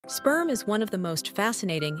Sperm is one of the most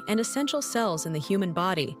fascinating and essential cells in the human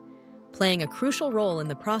body, playing a crucial role in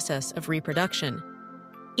the process of reproduction.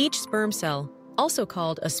 Each sperm cell, also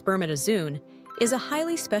called a spermatozoon, is a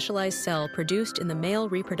highly specialized cell produced in the male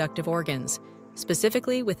reproductive organs,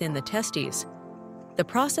 specifically within the testes. The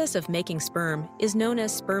process of making sperm is known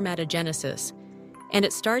as spermatogenesis, and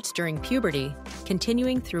it starts during puberty,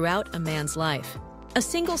 continuing throughout a man's life. A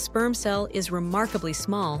single sperm cell is remarkably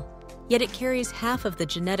small, yet it carries half of the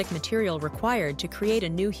genetic material required to create a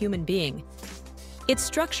new human being. Its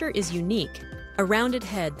structure is unique, a rounded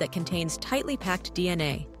head that contains tightly packed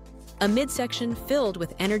DNA, a midsection filled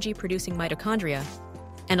with energy-producing mitochondria,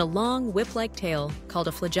 and a long whip-like tail called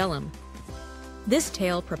a flagellum. This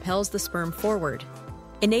tail propels the sperm forward,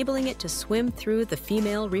 enabling it to swim through the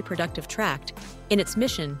female reproductive tract in its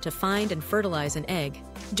mission to find and fertilize an egg.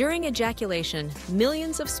 During ejaculation,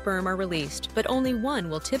 millions of sperm are released, but only one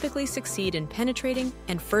will typically succeed in penetrating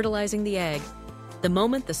and fertilizing the egg. The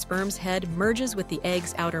moment the sperm's head merges with the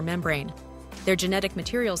egg's outer membrane, their genetic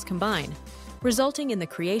materials combine, resulting in the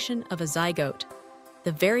creation of a zygote,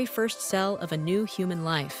 the very first cell of a new human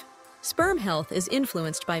life. Sperm health is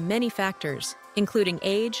influenced by many factors, including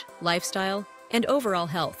age, lifestyle, and overall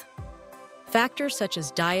health. Factors such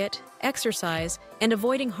as diet, exercise, and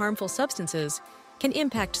avoiding harmful substances can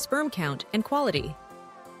impact sperm count and quality.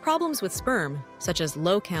 Problems with sperm, such as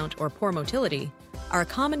low count or poor motility, are a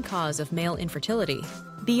common cause of male infertility.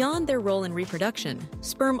 Beyond their role in reproduction,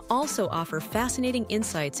 sperm also offer fascinating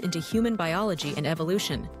insights into human biology and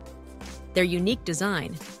evolution. Their unique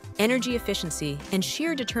design, energy efficiency, and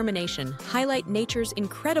sheer determination highlight nature's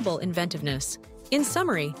incredible inventiveness. In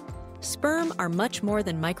summary, sperm are much more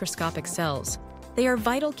than microscopic cells. They are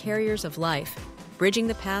vital carriers of life, bridging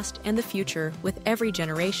the past and the future with every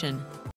generation.